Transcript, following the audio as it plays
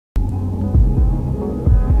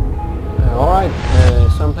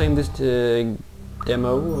playing this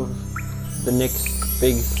demo of the next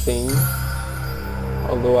big thing,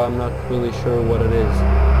 although I'm not really sure what it is.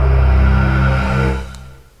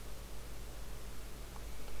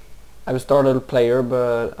 I've started a player,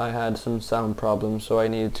 but I had some sound problems, so I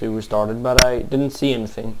needed to restart it, but I didn't see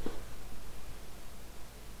anything.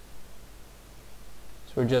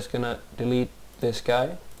 So we're just gonna delete this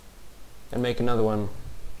guy and make another one.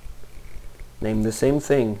 Name the same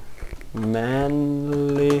thing.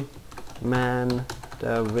 Manly Man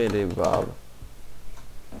Davidival.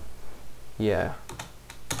 Yeah.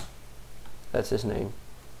 That's his name.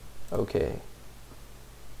 Okay.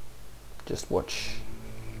 Just watch.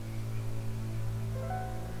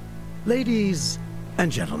 Ladies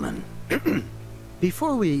and gentlemen,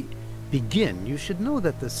 before we begin, you should know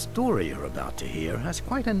that the story you're about to hear has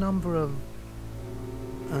quite a number of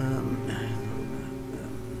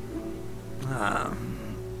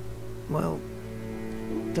well,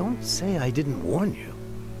 don't say I didn't warn you.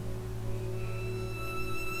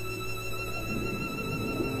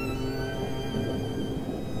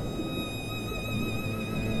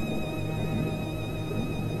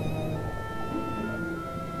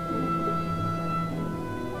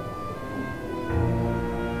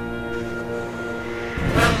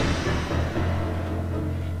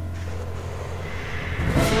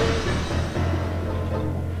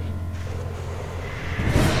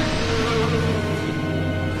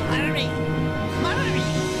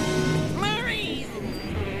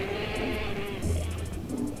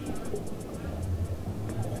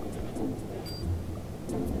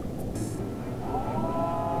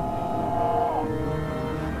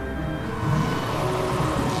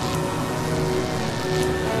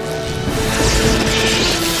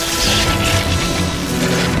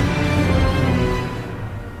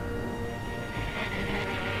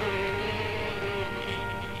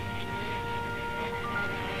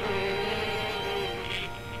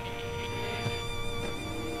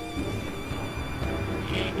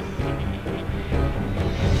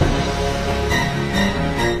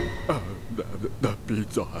 The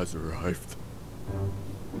pizza has arrived.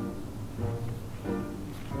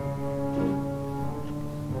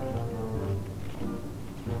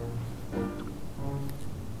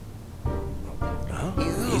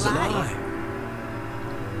 He's alive.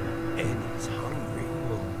 And he's hungry.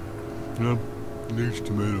 Yep, needs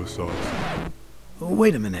tomato sauce.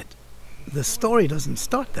 Wait a minute. The story doesn't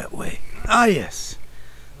start that way. Ah, yes.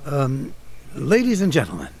 Ladies and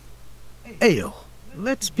gentlemen, Ayo,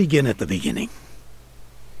 let's begin at the beginning.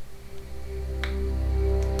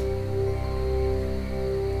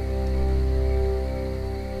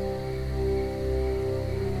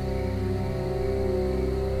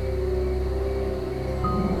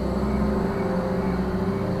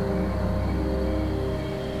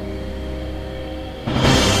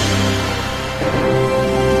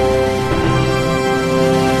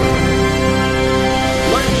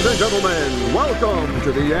 Gentlemen, welcome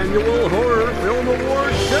to the annual Horror Film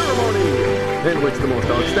Awards ceremony, in which the most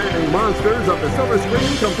outstanding monsters of the silver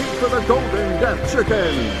screen compete for the Golden Death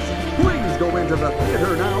Chickens. Please go into the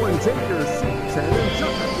theater now and take your seats and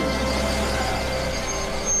enjoy.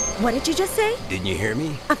 What did you just say? Didn't you hear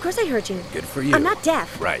me? Of course I heard you. Good for you. I'm not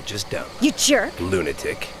deaf. Right, just dumb. You jerk.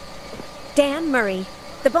 Lunatic. Dan Murray.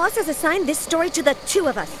 The boss has assigned this story to the two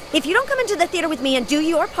of us. If you don't come into the theater with me and do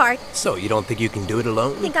your part... So, you don't think you can do it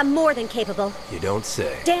alone? I think I'm more than capable. You don't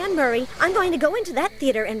say. Dan Murray, I'm going to go into that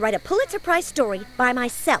theater and write a Pulitzer Prize story by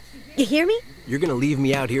myself. You hear me? You're gonna leave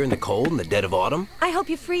me out here in the cold in the dead of autumn? I hope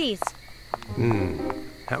you freeze.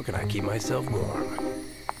 How can I keep myself warm?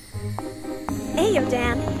 Ayo,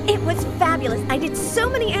 Dan. It was fabulous. I did so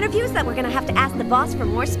many interviews that we're gonna have to ask the boss for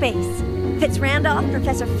more space. Fitz Randolph,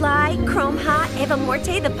 Professor Fly, Chrome Ha, Eva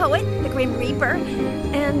Morte, the poet, the Grim Reaper,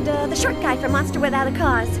 and the short guy from Monster Without a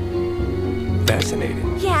Cause.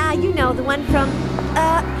 Fascinating. Yeah, you know, the one from...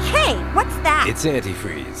 hey, what's that? It's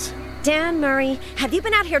antifreeze. Dan Murray, have you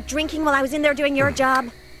been out here drinking while I was in there doing your job?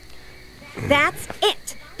 That's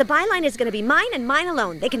it. The byline is going to be mine and mine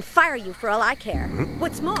alone. They can fire you for all I care.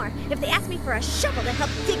 What's more, if they ask me for a shovel to help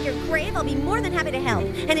dig your grave, I'll be more than happy to help.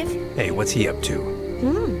 And if... Hey, what's he up to?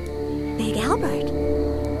 Big Albert.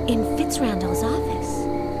 In Fitz Randall's office.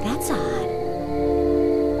 That's odd.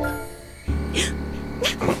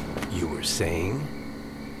 You were saying?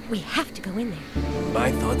 We have to go in there.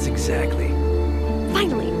 My thoughts exactly.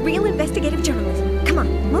 Finally, real investigative journalism. Come on,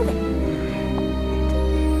 move it.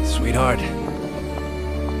 Sweetheart,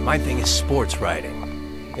 my thing is sports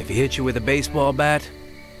writing. If he hits you with a baseball bat,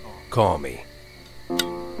 call me.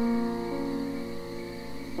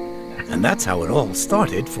 And that's how it all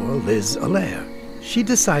started for Liz Allaire. she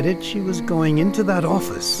decided she was going into that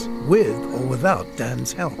office with or without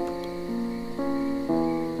Dan's help.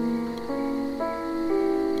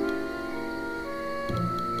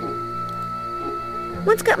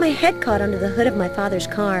 Once got my head caught under the hood of my father's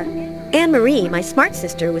car. Anne-Marie, my smart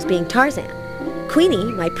sister, was being Tarzan.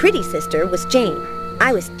 Queenie, my pretty sister, was Jane.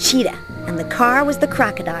 I was Cheetah, and the car was the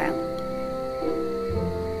crocodile.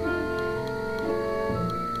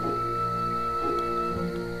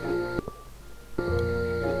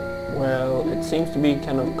 Well, it seems to be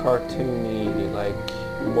kind of cartoony, like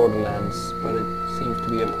Borderlands, but it seems to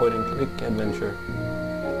be a point-and-click adventure.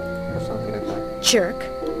 Or something like that. Jerk.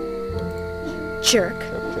 Jerk.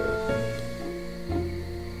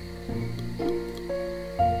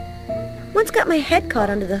 Once got my head caught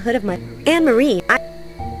under the hood of my... Anne-Marie,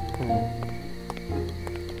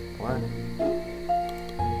 What?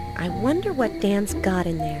 I wonder what Dan's got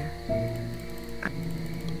in there.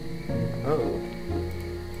 Oh.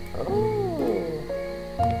 Oh.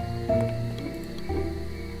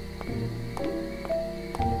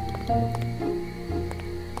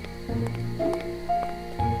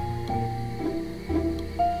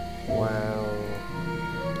 Wow.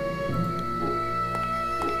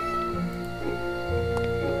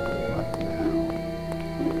 What now?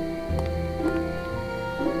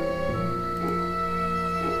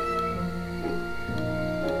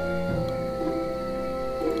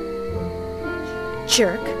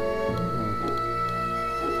 Jerk.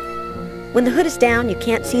 When the hood is down, you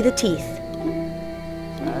can't see the teeth.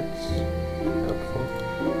 That's helpful.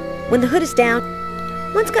 When the hood is down,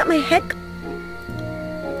 once got my head...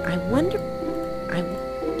 I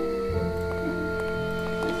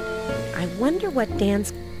wonder what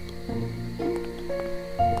Dan's...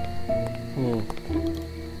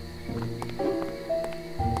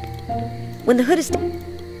 When the hood is...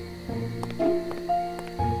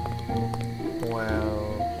 Wow.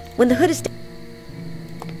 When the hood is...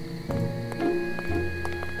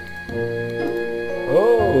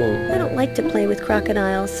 Oh. I don't like to play with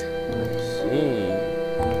crocodiles. Let's see.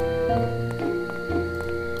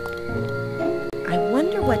 I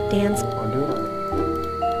wonder what Dan's... Or do I?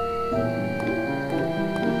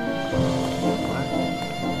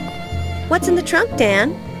 What's in the trunk,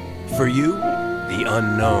 Dan? For you, the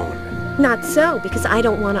unknown. Not so, because I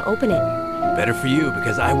don't want to open it. Better for you,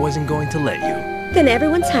 because I wasn't going to let you. Then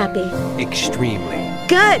everyone's happy. Extremely.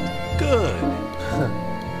 Good! Good.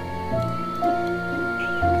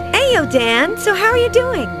 Heyo, Dan. So how are you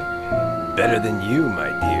doing? Better than you, my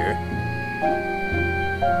dear.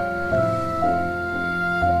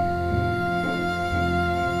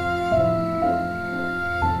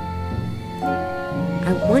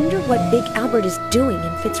 I wonder what Big Albert is doing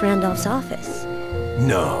in Fitzrandolph's office.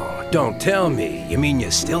 No, don't tell me. You mean you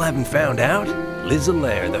still haven't found out? Liz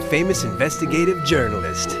Allaire, the famous investigative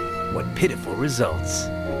journalist. What pitiful results.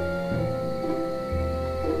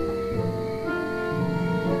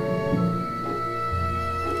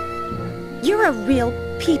 You're a real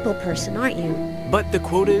people person, aren't you? But the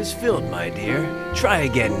quota is filled, my dear. Try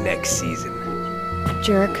again next season.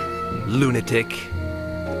 Jerk. Lunatic.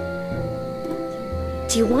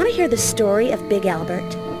 Do you want to hear the story of Big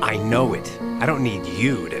Albert? I know it. I don't need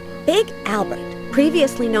you to... Big Albert,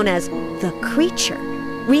 previously known as the Creature,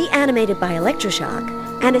 reanimated by electroshock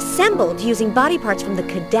and assembled using body parts from the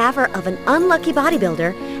cadaver of an unlucky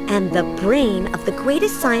bodybuilder and the brain of the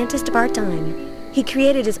greatest scientist of our time. He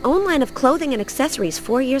created his own line of clothing and accessories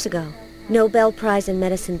 4 years ago. Nobel Prize in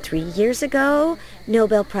Medicine 3 years ago,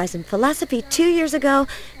 Nobel Prize in Philosophy 2 years ago,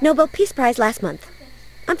 Nobel Peace Prize last month.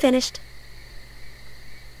 I'm finished.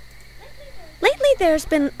 Lately, there's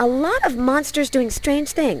been a lot of monsters doing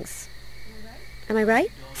strange things. Am I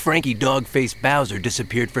right? Frankie Dogface Bowser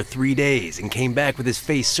disappeared for 3 days and came back with his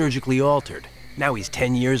face surgically altered. Now he's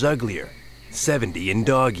 10 years uglier. 70 in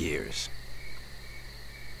dog years.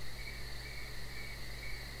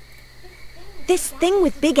 This thing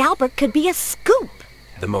with Big Albert could be a scoop.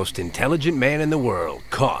 The most intelligent man in the world,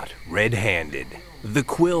 caught red-handed. The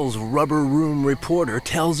Quill's Rubber Room reporter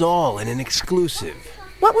tells all in an exclusive.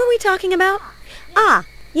 What were we talking about? Ah,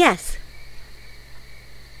 yes.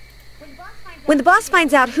 When the boss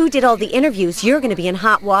finds out who did all the interviews, you're going to be in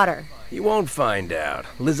hot water. He won't find out.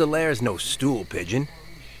 Liz Allaire's no stool pigeon.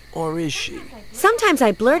 Or is she? Sometimes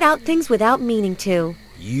I blurt out things without meaning to.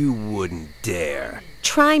 You wouldn't dare.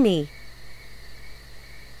 Try me.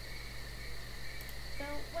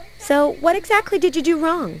 So, what exactly did you do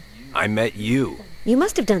wrong? I met you. You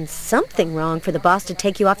must have done something wrong for the boss to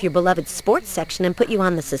take you off your beloved sports section and put you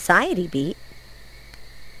on the society beat.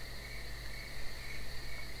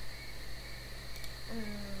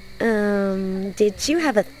 Did you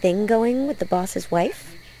have a thing going with the boss's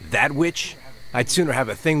wife? That witch? I'd sooner have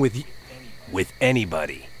a thing with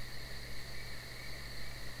anybody.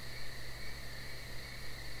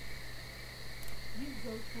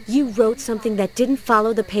 You wrote something that didn't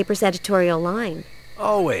follow the paper's editorial line.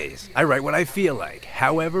 Always. I write what I feel like,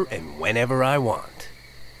 however and whenever I want.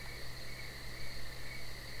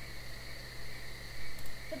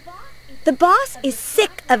 The boss is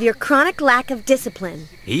sick of your chronic lack of discipline.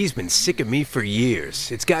 He's been sick of me for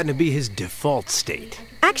years. It's gotten to be his default state.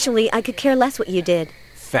 Actually, I could care less what you did.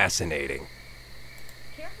 Fascinating.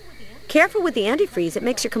 Careful with the antifreeze, it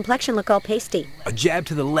makes your complexion look all pasty. A jab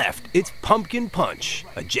to the left, it's pumpkin punch.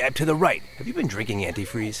 A jab to the right. Have you been drinking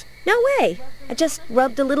antifreeze? No way. I just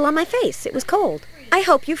rubbed a little on my face. It was cold. I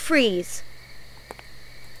hope you freeze.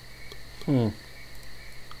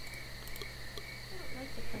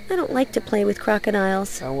 I don't like to play with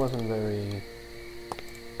crocodiles. That wasn't very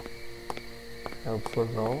helpful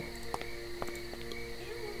at all.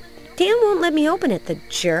 Dan won't let me open it, the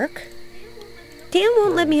jerk. Dan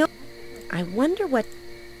won't let me open. I wonder what...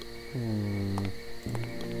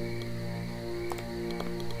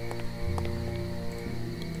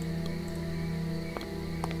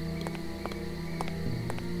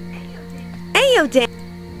 Ayo,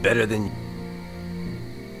 Dan! Better than...